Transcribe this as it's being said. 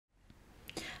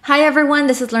Hi everyone,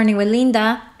 this is Learning with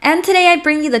Linda, and today I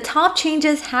bring you the top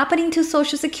changes happening to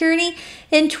Social Security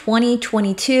in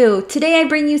 2022. Today I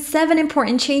bring you 7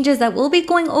 important changes that we'll be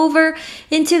going over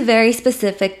into very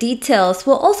specific details.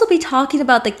 We'll also be talking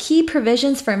about the key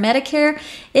provisions for Medicare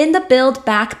in the Build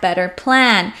Back Better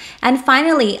plan. And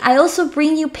finally, I also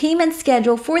bring you payment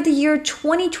schedule for the year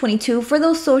 2022 for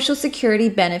those Social Security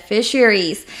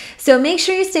beneficiaries. So make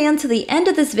sure you stay until the end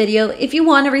of this video if you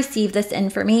want to receive this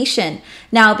information.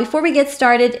 Now, before we get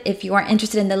started, if you are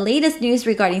interested in the latest news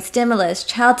regarding stimulus,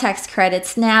 child tax credit,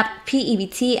 SNAP,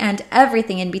 PEBT, and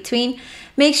everything in between,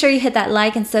 make sure you hit that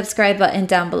like and subscribe button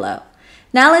down below.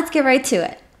 Now let's get right to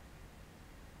it.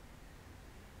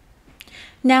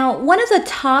 Now, one of the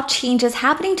top changes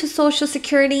happening to Social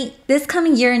Security this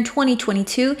coming year in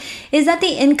 2022 is that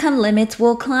the income limits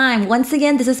will climb. Once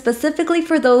again, this is specifically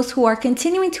for those who are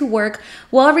continuing to work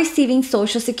while receiving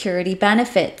Social Security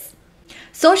benefits.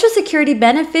 Social Security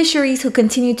beneficiaries who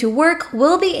continue to work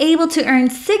will be able to earn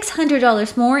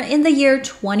 $600 more in the year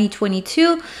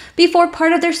 2022 before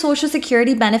part of their Social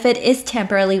Security benefit is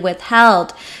temporarily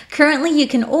withheld. Currently, you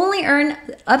can only earn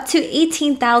up to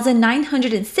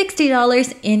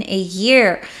 $18,960 in a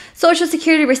year. Social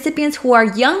Security recipients who are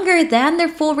younger than their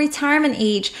full retirement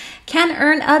age can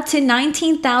earn up to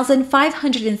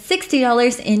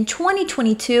 $19,560 in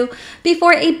 2022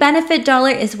 before a benefit dollar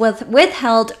is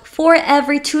withheld for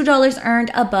every $2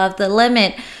 earned above the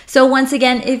limit. So once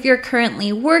again, if you're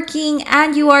currently working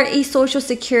and you are a Social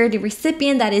Security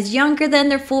recipient that is younger than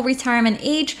their full retirement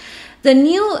age, the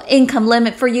new income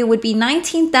limit for you would be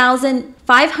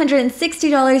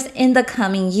 $19,560 in the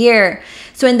coming year.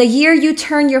 So in the year you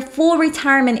turn your full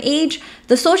retirement age,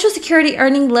 the Social Security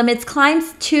earning limits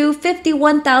climbs to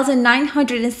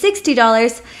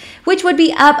 $51,960, which would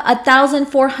be up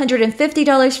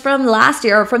 $1,450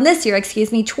 from this year,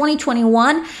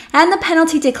 2021, and the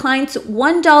penalty declines to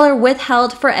 $1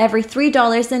 withheld for every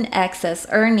 $3 in excess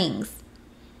earnings.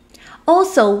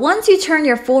 Also, once you turn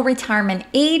your full retirement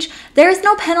age, there is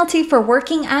no penalty for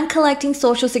working and collecting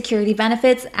Social Security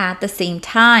benefits at the same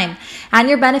time. And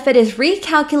your benefit is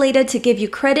recalculated to give you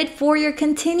credit for your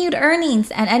continued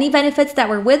earnings and any benefits that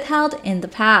were withheld in the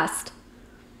past.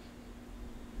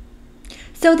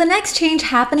 So the next change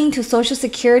happening to Social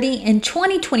Security in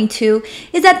 2022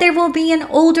 is that there will be an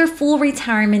older full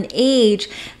retirement age.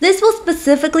 This will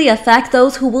specifically affect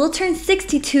those who will turn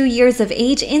 62 years of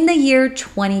age in the year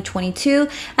 2022,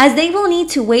 as they will need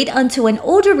to wait until an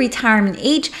older retirement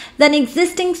age than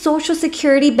existing Social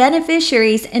Security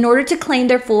beneficiaries in order to claim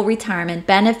their full retirement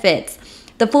benefits.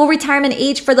 The full retirement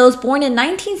age for those born in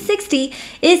 1960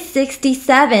 is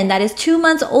 67. That is 2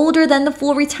 months older than the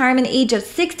full retirement age of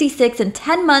 66 and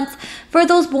 10 months for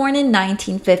those born in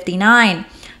 1959.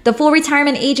 The full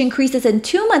retirement age increases in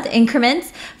 2-month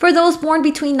increments for those born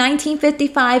between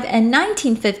 1955 and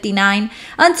 1959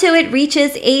 until it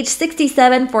reaches age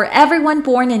 67 for everyone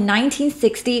born in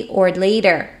 1960 or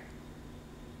later.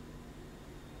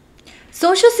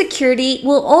 Social Security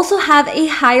will also have a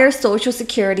higher Social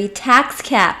Security tax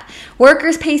cap.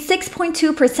 Workers pay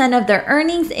 6.2% of their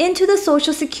earnings into the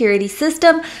Social Security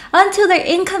system until their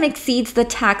income exceeds the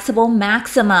taxable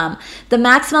maximum. The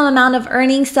maximum amount of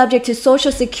earnings subject to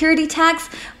Social Security tax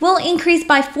will increase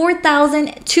by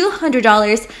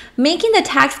 $4,200, making the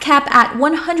tax cap at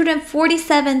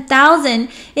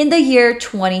 $147,000 in the year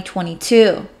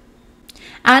 2022.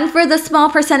 And for the small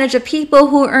percentage of people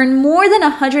who earn more than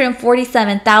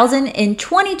 $147,000 in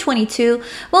 2022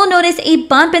 will notice a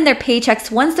bump in their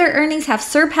paychecks once their earnings have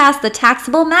surpassed the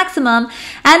taxable maximum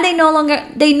and they no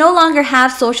longer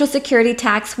have Social Security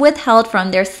tax withheld from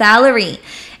their salary.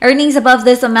 Earnings above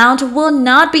this amount will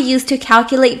not be used to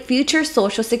calculate future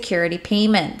Social Security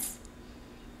payments.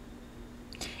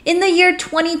 In the year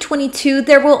 2022,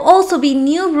 there will also be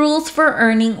new rules for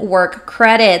earning work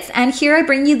credits, and here I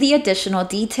bring you the additional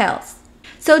details.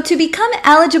 So to become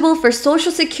eligible for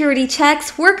Social Security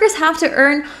checks, workers have to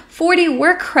earn 40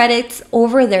 work credits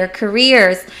over their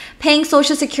careers. Paying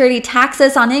Social Security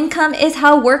taxes on income is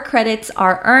how work credits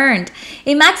are earned.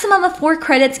 A maximum of 4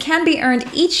 credits can be earned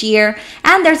each year,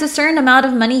 and there's a certain amount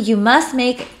of money you must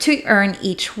make to earn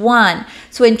each one.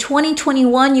 So in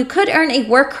 2021, you could earn a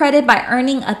work credit by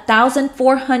earning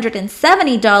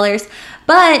 $1,470,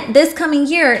 but this coming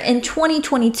year in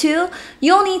 2022,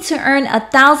 you'll need to earn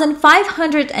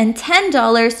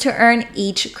 $1,510 to earn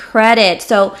each credit.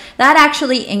 So that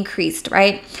actually increased,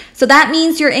 right? So that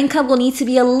means your income will need to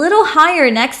be a little higher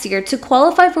next year to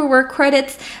qualify for work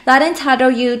credits that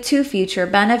entitle you to future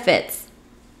benefits.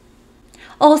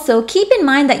 Also, keep in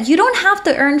mind that you don't have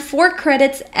to earn 4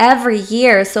 credits every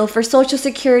year. So for Social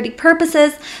Security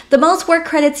purposes, the most work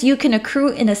credits you can accrue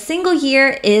in a single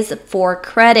year is 4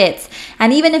 credits.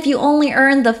 And even if you only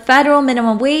earn the federal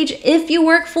minimum wage, if you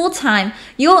work full-time,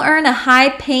 you'll earn a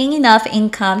high-paying enough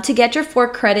income to get your 4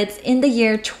 credits in the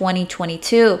year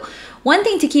 2022. One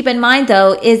thing to keep in mind,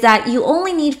 though, is that you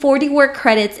only need 40 work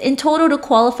credits in total to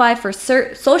qualify for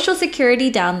Social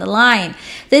Security down the line.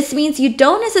 This means you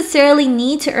don't necessarily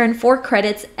need to earn 4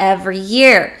 credits every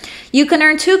year. You can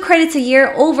earn 2 credits a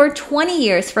year over 20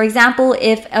 years, for example,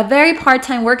 if a very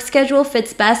part-time work schedule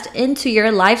fits best into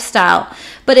your lifestyle.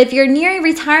 But if you're nearing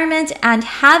retirement and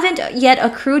haven't yet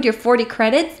accrued your 40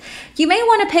 credits, you may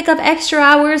want to pick up extra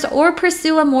hours or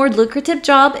pursue a more lucrative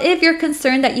job if you're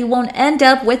concerned that you won't end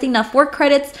up with enough work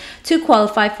credits to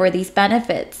qualify for these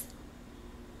benefits.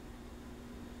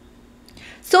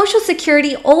 Social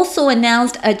Security also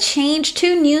announced a change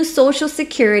to new Social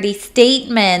Security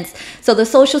statements. So the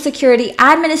Social Security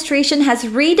Administration has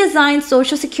redesigned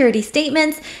Social Security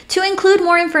statements to include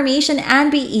more information and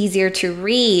be easier to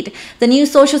read. The new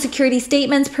Social Security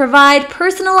statements provide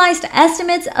personalized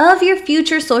estimates of your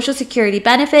future Social Security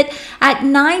benefit at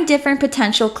 9 different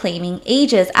potential claiming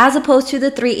ages, as opposed to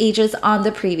the 3 ages on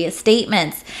the previous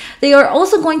statements. They are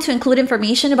also going to include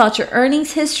information about your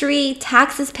earnings history,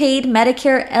 taxes paid,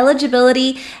 Medicare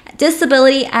eligibility,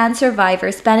 disability, and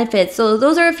survivor's benefits. So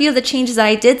those are a few of the changes that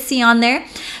I did see on there.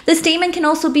 The statement can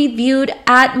also be viewed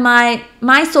at my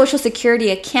Social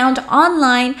Security account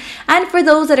online, and for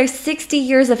those that are 60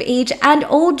 years of age and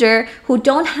older who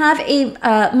don't have a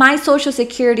My Social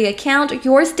Security account,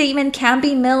 your statement can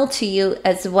be mailed to you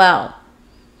as well.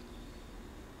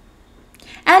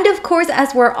 And of course,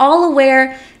 as we're all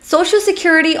aware, Social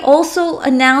Security also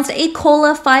announced a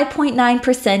COLA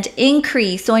 5.9%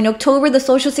 increase. So in October, the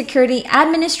Social Security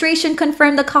Administration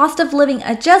confirmed the cost of living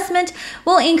adjustment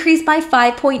will increase by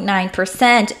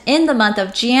 5.9% in the month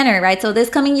of January, right? So this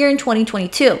coming year in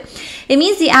 2022. It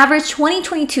means the average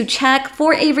 2022 check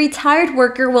for a retired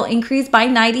worker will increase by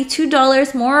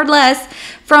 $92 more or less,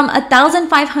 from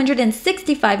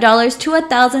 $1,565 to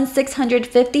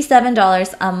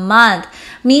 $1,657 a month.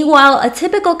 Meanwhile, a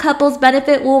typical couple's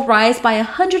benefit will rise by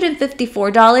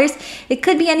 $154. It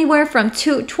could be anywhere from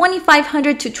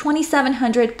 $2,500 to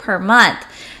 $2,700 per month.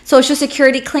 Social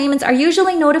Security claimants are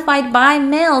usually notified by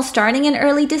mail starting in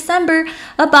early December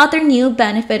about their new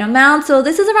benefit amount. So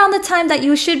this is around the time that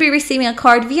you should be receiving a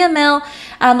card via mail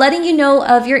letting you know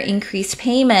of your increased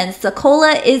payments. The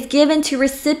COLA is given to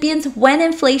recipients when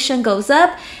inflation goes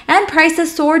up and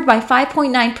prices soared by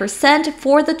 5.9%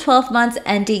 for the 12 months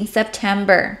ending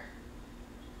September.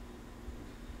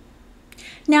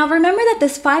 Now remember that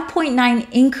this 5.9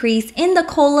 increase in the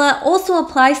COLA also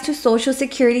applies to Social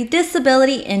Security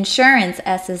Disability Insurance,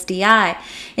 SSDI.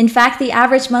 In fact, the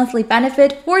average monthly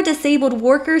benefit for disabled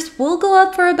workers will go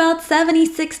up for about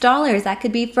 $76. That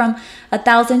could be from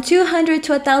 $1,200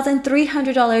 to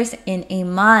 $1,300 in a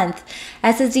month.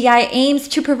 SSDI aims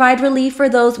to provide relief for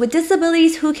those with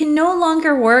disabilities who can no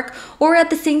longer work or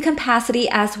at the same capacity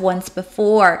as once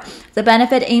before. The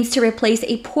benefit aims to replace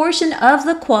a portion of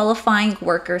the qualifying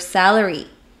worker's salary.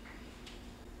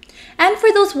 And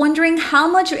for those wondering how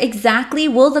much exactly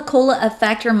will the COLA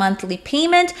affect your monthly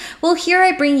payment, well, here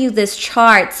I bring you this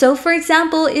chart. So for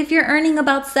example, if you're earning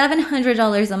about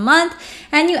 $700 a month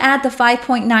and you add the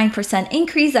 5.9%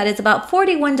 increase, that is about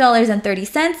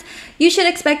 $41.30, you should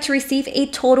expect to receive a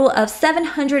total of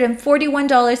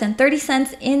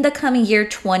 $741.30 in the coming year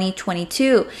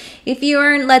 2022. If you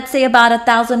earn, let's say, about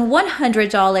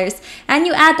 $1,100 and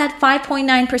you add that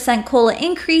 5.9% COLA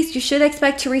increase, you should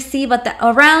expect to receive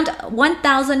around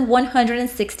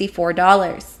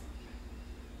 $1,164.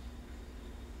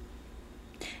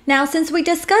 Now, since we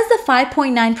discussed the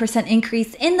 5.9%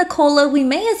 increase in the COLA, we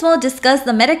may as well discuss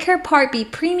the Medicare Part B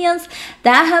premiums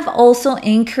that have also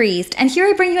increased. And here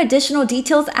I bring you additional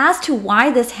details as to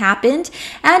why this happened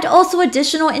and also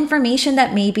additional information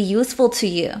that may be useful to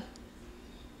you.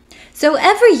 So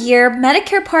every year,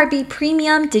 Medicare Part B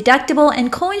premium, deductible,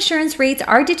 and coinsurance rates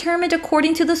are determined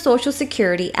according to the Social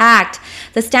Security Act.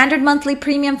 The standard monthly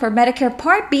premium for Medicare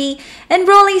Part B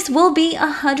enrollees will be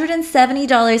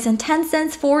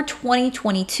 $170.10 for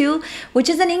 2022, which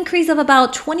is an increase of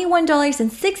about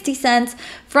 $21.60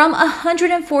 from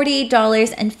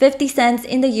 $148.50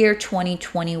 in the year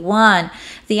 2021.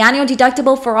 The annual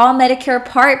deductible for all Medicare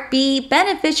Part B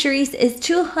beneficiaries is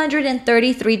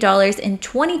 $233 in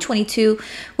 2022,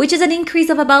 which is an increase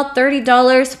of about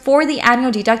 $30 for the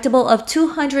annual deductible of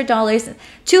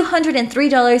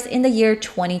 $203 in the year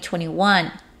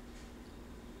 2021.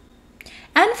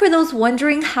 And for those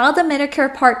wondering how the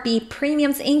Medicare Part B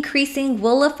premiums increasing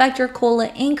will affect your COLA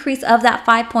increase of that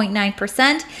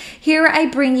 5.9%, here I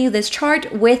bring you this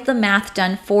chart with the math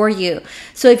done for you.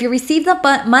 So if you receive the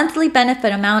monthly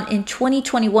benefit amount in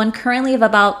 2021 currently of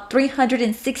about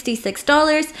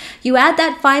 $366, you add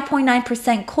that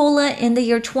 5.9% COLA in the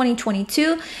year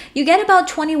 2022, you get about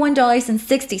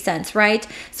 $21.60, right?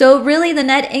 So really the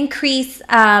net increase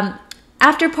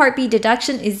after Part B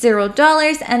deduction is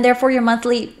 $0, and therefore your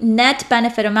monthly net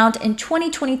benefit amount in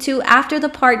 2022 after the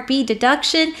Part B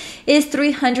deduction is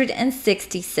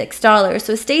 $366.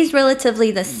 So it stays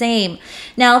relatively the same.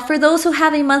 Now, for those who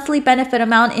have a monthly benefit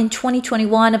amount in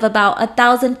 2021 of about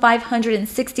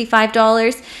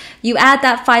 $1,565, you add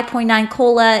that 5.9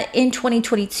 COLA in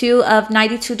 2022 of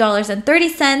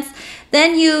 $92.30.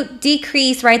 Then you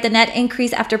decrease, right, the net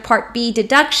increase after Part B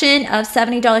deduction of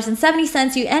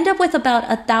 $70.70. You end up with about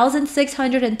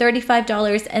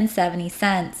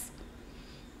 $1,635.70.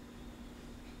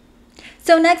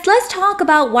 So next, let's talk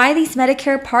about why these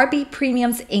Medicare Part B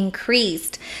premiums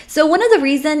increased. So one of the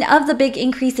reasons of the big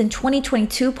increase in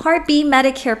 2022 Part B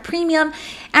Medicare premium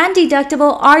and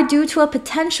deductible are due to a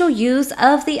potential use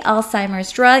of the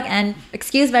Alzheimer's drug, and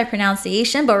excuse my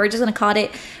pronunciation, but we're going to call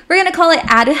it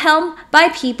Aduhelm by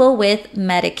people with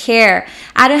Medicare.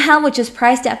 Aduhelm, which is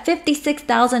priced at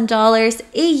 $56,000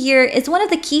 a year, is one of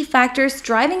the key factors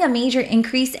driving a major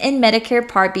increase in Medicare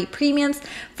Part B premiums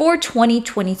for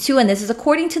 2022, and this is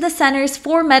according to the Centers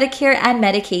for Medicare and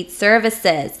Medicaid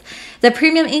Services. The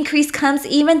premium increase comes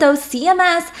even though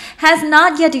CMS has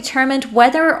not yet determined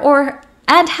whether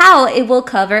and how it will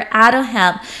cover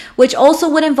Aduhelm, which also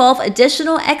would involve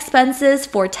additional expenses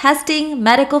for testing,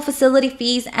 medical facility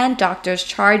fees, and doctor's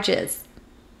charges.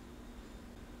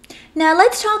 Now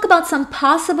let's talk about some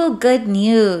possible good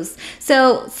news.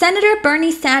 So Senator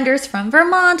Bernie Sanders from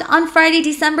Vermont on Friday,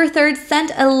 December 3rd,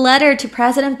 sent a letter to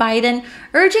President Biden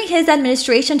urging his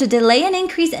administration to delay an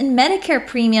increase in Medicare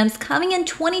premiums coming in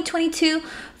 2022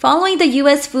 following the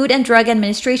U.S. Food and Drug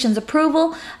Administration's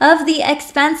approval of the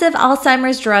expensive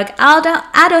Alzheimer's drug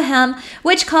Aduhelm,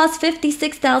 which costs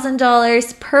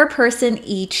 $56,000 per person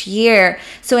each year.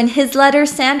 So in his letter,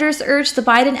 Sanders urged the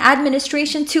Biden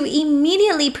administration to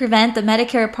immediately prevent the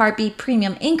Medicare Part B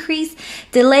premium increase,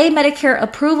 delay Medicare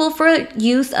approval for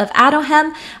use of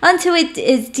Aduhelm until it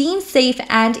is deemed safe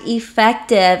and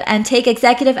effective, and take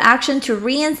executive action to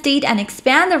reinstate and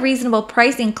expand the reasonable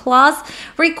pricing clause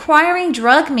requiring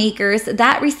drug makers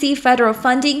that receive federal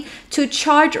funding to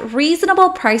charge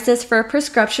reasonable prices for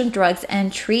prescription drugs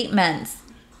and treatments.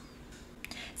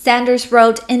 Sanders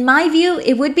wrote, "In my view,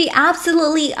 it would be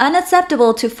absolutely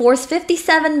unacceptable to force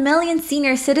 57 million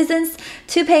senior citizens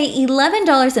to pay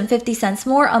 $11.50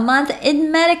 more a month in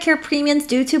Medicare premiums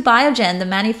due to Biogen, the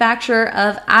manufacturer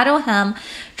of Aduhelm,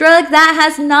 drug that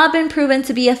has not been proven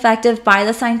to be effective by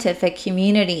the scientific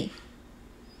community."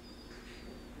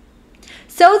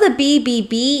 So the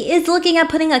BBB is looking at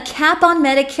putting a cap on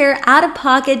Medicare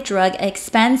out-of-pocket drug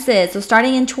expenses. So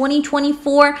starting in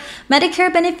 2024,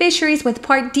 Medicare beneficiaries with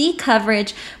Part D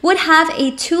coverage would have a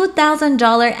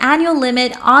 $2,000 annual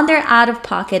limit on their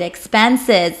out-of-pocket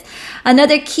expenses.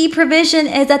 Another key provision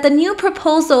is that the new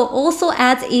proposal also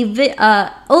adds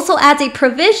a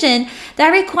provision that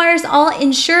requires all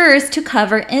insurers to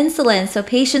cover insulin. So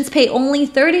patients pay only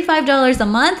 $35 a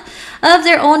month of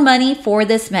their own money for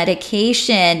this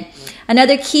medication.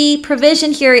 Another key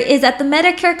provision here is that the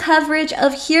Medicare coverage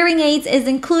of hearing aids is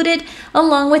included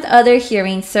along with other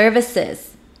hearing services.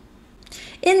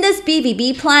 In this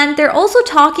BBB plan, they're also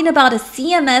talking about a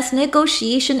CMS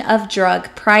negotiation of drug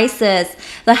prices.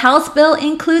 The House bill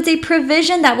includes a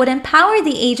provision that would empower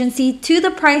the agency to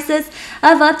the prices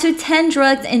of up to 10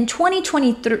 drugs in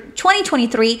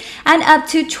 2023 and up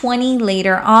to 20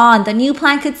 later on. The new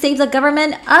plan could save the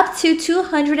government up to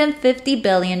 $250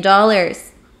 billion.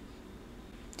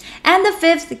 And the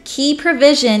fifth key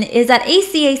provision is that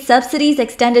ACA subsidies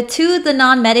extended to the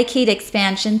non-Medicaid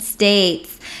expansion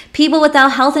states. People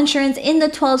without health insurance in the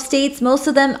 12 states, most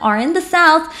of them are in the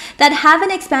South, that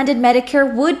haven't expanded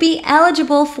Medicare would be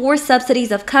eligible for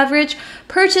subsidies of coverage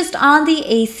purchased on the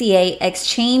ACA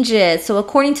exchanges. So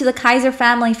according to the Kaiser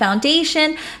Family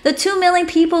Foundation, the 2 million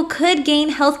people could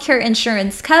gain healthcare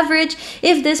insurance coverage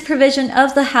if this provision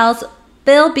of the House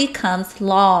bill becomes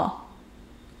law.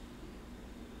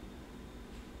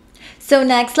 So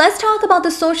next, let's talk about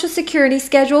the Social Security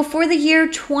schedule for the year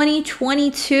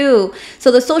 2022.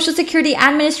 So the Social Security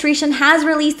Administration has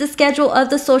released the schedule of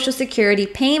the Social Security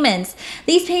payments.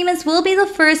 These payments will be the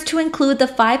first to include the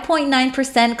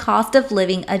 5.9% cost of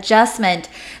living adjustment.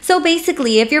 So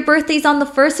basically, if your birthday's on the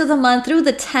 1st of the month through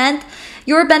the 10th,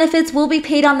 Your benefits will be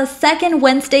paid on the second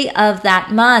Wednesday of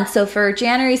that month. So for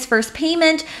January's first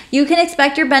payment, you can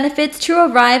expect your benefits to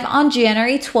arrive on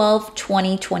January 12,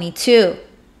 2022.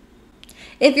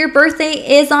 If your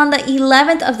birthday is on the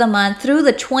 11th of the month through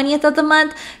the 20th of the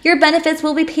month, your benefits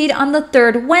will be paid on the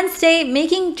third Wednesday,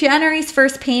 making January's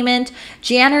first payment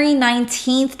January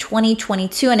 19th,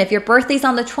 2022. And if your birthday is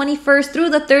on the 21st through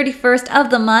the 31st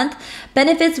of the month,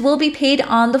 benefits will be paid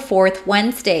on the fourth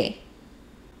Wednesday.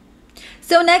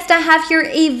 So next I have here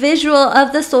a visual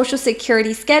of the Social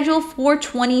Security schedule for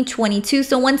 2022.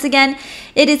 So once again,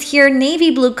 it is here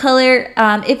navy blue color.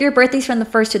 If your birthday's from the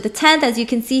 1st to the 10th, as you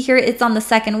can see here, it's on the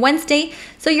second Wednesday.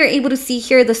 So you're able to see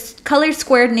here the color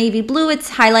squared navy blue,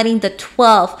 it's highlighting the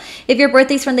 12th. If your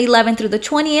birthday's from the 11th through the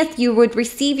 20th, you would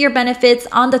receive your benefits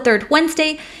on the third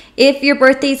Wednesday. If your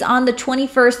birthday's on the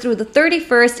 21st through the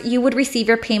 31st, you would receive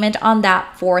your payment on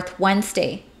that fourth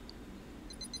Wednesday.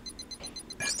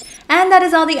 And that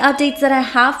is all the updates that I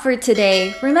have for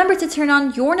today. Remember to turn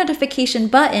on your notification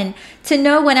button to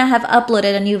know when I have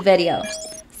uploaded a new video.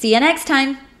 See you next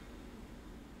time.